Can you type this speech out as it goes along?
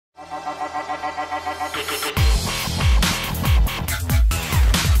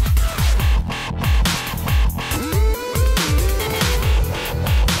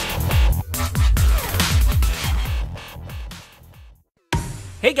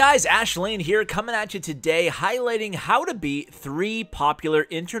guys, Ash Lane here, coming at you today, highlighting how to beat 3 popular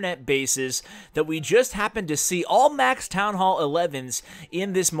internet bases that we just happened to see all max Town Hall 11s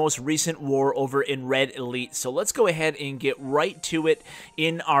in this most recent war over in Red Elite. So let's go ahead and get right to it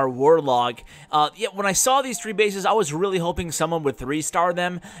in our war log. When I saw these 3 bases, I was really hoping someone would 3-star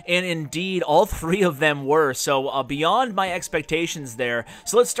them, and indeed, all 3 of them were. So beyond my expectations there.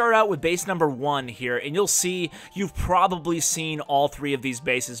 So let's start out with base number 1 here, and you'll see you've probably seen all 3 of these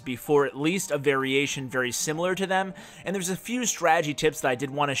bases before, at least a variation very similar to them, and there's a few strategy tips that I did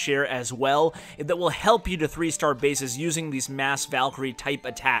want to share as well that will help you to 3-star bases using these mass Valkyrie type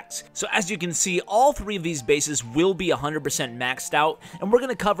attacks. So as you can see, all 3 of these bases will be 100% maxed out, and we're going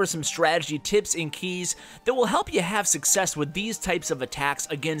to cover some strategy tips and keys that will help you have success with these types of attacks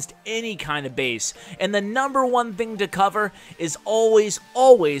against any kind of base. And the number one thing to cover is always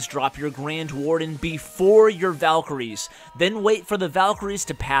drop your Grand Warden before your Valkyries. Then wait for the Valkyries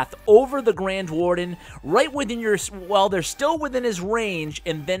to path over the Grand Warden right within your, while they're still within his range,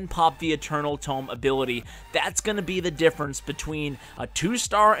 and then pop the Eternal Tome ability. That's going to be the difference between a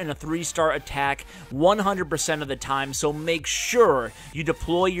 2-star and a 3-star attack 100% of the time, so make sure you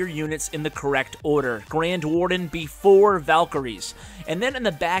deploy your units in the correct order. Grand Warden before Valkyries. And then in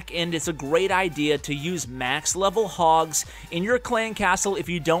the back end, it's a great idea to use max level Hogs in your clan castle if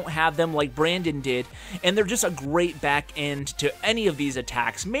you don't have them like Brandon did, and they're just a great back end to any of these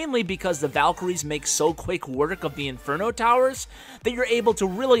attacks, mainly because the Valkyries make so quick work of the Inferno Towers that you're able to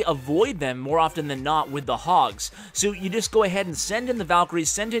really avoid them more often than not with the Hogs. So you just go ahead and send in the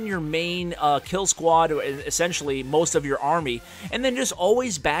Valkyries, send in your main kill squad, or essentially most of your army, and then just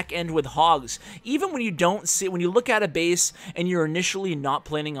always back end with Hogs. Even when you don't see, when you look at a base and you're initially not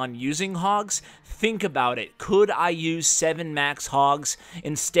planning on using Hogs, think about it. Could I use 7 max Hogs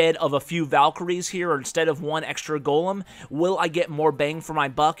instead of a few Valkyries here, or instead of 1 extra Golem? Will I get more bang for my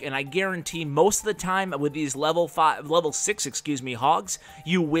buck? And I guarantee most of the time with these level 6 Hogs,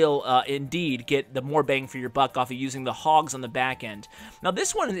 you will indeed get the more bang for your buck off of using the Hogs on the back end. Now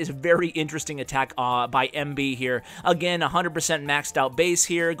this one is a very interesting attack by MB here. Again, 100% maxed out base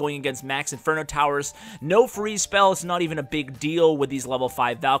here, going against max Inferno Towers. No freeze spell, it's not even a big deal with these level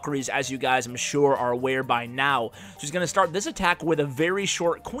 5 Valkyries, as you guys I'm sure are aware by now. So he's going to start this attack with a very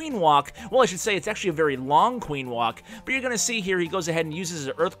short Queen Walk. Well, I should say it's actually a very long Queen Walk, but you're going to see here he goes ahead and uses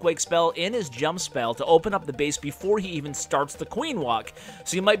his Earthquake spell and his Jump spell to open up the base before he even starts the Queen Walk.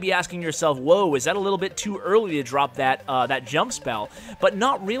 So you might be asking yourself, whoa, is that a little bit too early to drop that, that Jump spell? But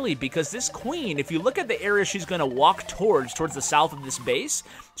not really, because this Queen, if you look at the area she's going to walk towards the south of this base,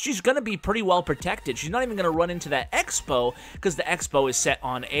 she's going to be pretty well protected. She's not even going to run into that Expo, because the Expo is set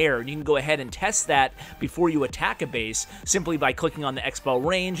on air. And you can go ahead and test that before you attack a base, simply by clicking on the Expo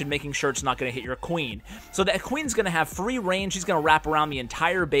range and making sure it's not going to hit your Queen. So that Queen's going to have free range. She's going to wrap around the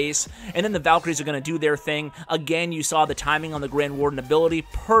entire base, and then the Valkyries are going to do their thing. Again, you saw the timing on the Grand Warden ability.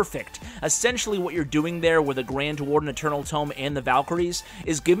 Perfect. Essentially what you're doing there with the Grand Warden, Eternal Tome, and the Valkyries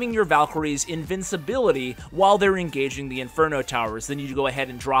is giving your Valkyries invincibility while they're engaging the Inferno Towers. Then you go ahead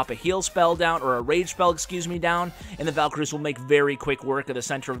and drop a heal spell down, or a rage spell, excuse me, down, and the Valkyries will make very quick work of the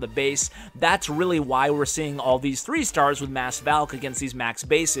center of the base. That's really why we're seeing all these 3-stars with mass Valk against these max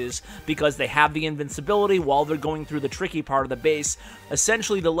bases, because they have the invincibility while they're going through the tricky part of the base.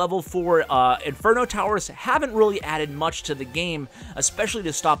 Essentially, the level 4 Inferno Towers haven't really added much to the game, especially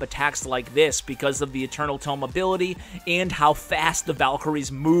to stop attacks like this, because of the Eternal Tome ability and how fast the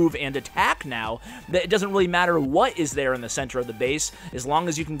Valkyries move and attack now. It doesn't really matter what is there in the center of the base, as long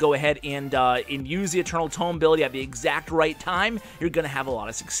as you can go ahead and use the Eternal Tome ability at the exact right time, you're going to have a lot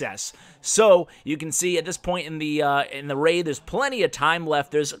of success. So you can see at this point in the raid, there's plenty of time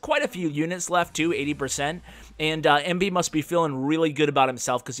left. There's quite a few units left too, 80%. And MB must be feeling really good about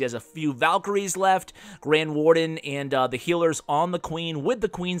himself because he has a few Valkyries left, Grand Warden, and the healers on the Queen with the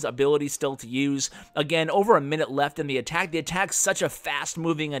Queen's ability still to use. Again, over a minute left in the attack. The attack's such a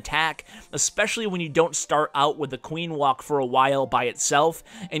fast-moving attack, especially when you don't start out with the Queen Walk for a while by itself,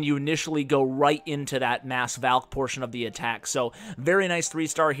 and you initially go right into that mass Valk portion of the attack. So very nice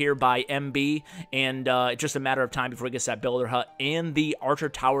 3-star here by MB, and it's just a matter of time before he gets that Builder Hut and the Archer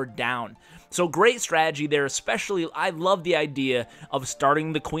Tower down. So great strategy there, especially I love the idea of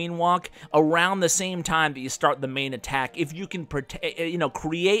starting the Queen Walk around the same time that you start the main attack. If you can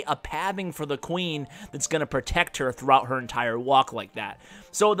create a pathing for the Queen that's going to protect her throughout her entire walk like that.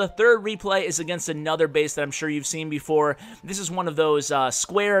 So the third replay is against another base that I'm sure you've seen before. This is one of those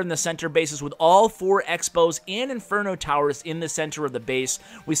square in the center bases with all 4 Expos and Inferno Towers in the center of the base.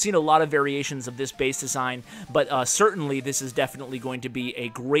 We've seen a lot of variations of this base design, but certainly this is definitely going to be a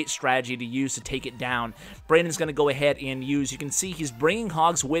great strategy to use use to take it down. Brandon's going to go ahead and use, you can see he's bringing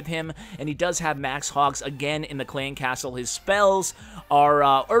Hogs with him, and he does have max Hogs again in the clan castle. His spells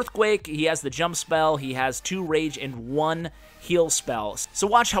are Earthquake, he has the jump spell, he has 2 rage and 1 heal spells. So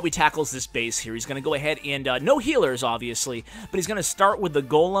watch how he tackles this base here. He's going to go ahead and, no healers obviously, but he's going to start with the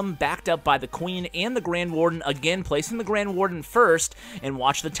Golem backed up by the Queen and the Grand Warden, again placing the Grand Warden first, and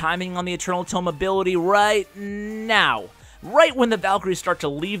watch the timing on the Eternal Tome ability right now. Right when the Valkyries start to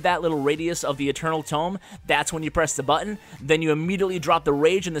leave that little radius of the Eternal Tome, that's when you press the button. Then you immediately drop the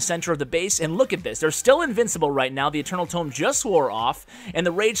Rage in the center of the base, and look at this. They're still invincible right now. The Eternal Tome just wore off, and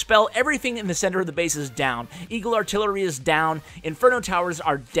the Rage spell, everything in the center of the base is down. Eagle Artillery is down. Inferno Towers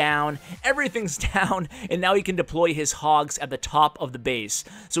are down. Everything's down, and now he can deploy his Hogs at the top of the base.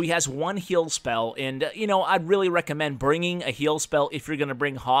 So he has 1 heal spell, and, you know, I'd really recommend bringing a heal spell if you're going to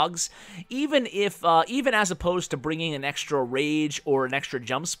bring Hogs, even as opposed to bringing an extra rage or an extra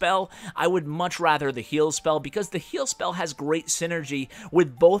jump spell. I would much rather the heal spell, because the heal spell has great synergy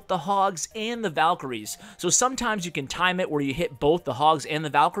with both the Hogs and the Valkyries. So sometimes you can time it where you hit both the Hogs and the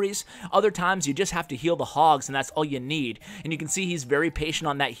Valkyries. Other times you just have to heal the Hogs, and that's all you need. And you can see he's very patient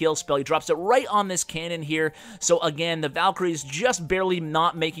on that heal spell. He drops it right on this cannon here. So again, the Valkyries just barely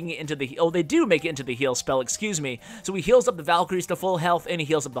not making it into the, oh, they do make it into the heal spell, excuse me. So he heals up the Valkyries to full health, and he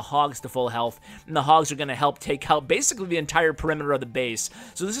heals up the Hogs to full health. And the Hogs are going to help take out basically the entire perimeter of the base.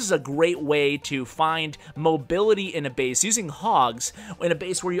 So this is a great way to find mobility in a base, using Hogs in a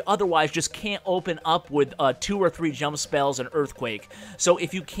base where you otherwise just can't open up with 2 or 3 jump spells and Earthquake. So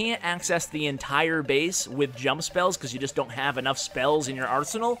if you can't access the entire base with jump spells because you just don't have enough spells in your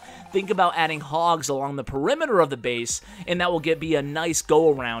arsenal, think about adding Hogs along the perimeter of the base, and that will be a nice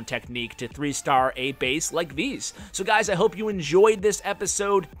go-around technique to 3-star a base like these. So guys, I hope you enjoyed this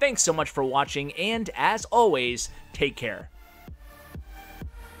episode. Thanks so much for watching, and as always, take care.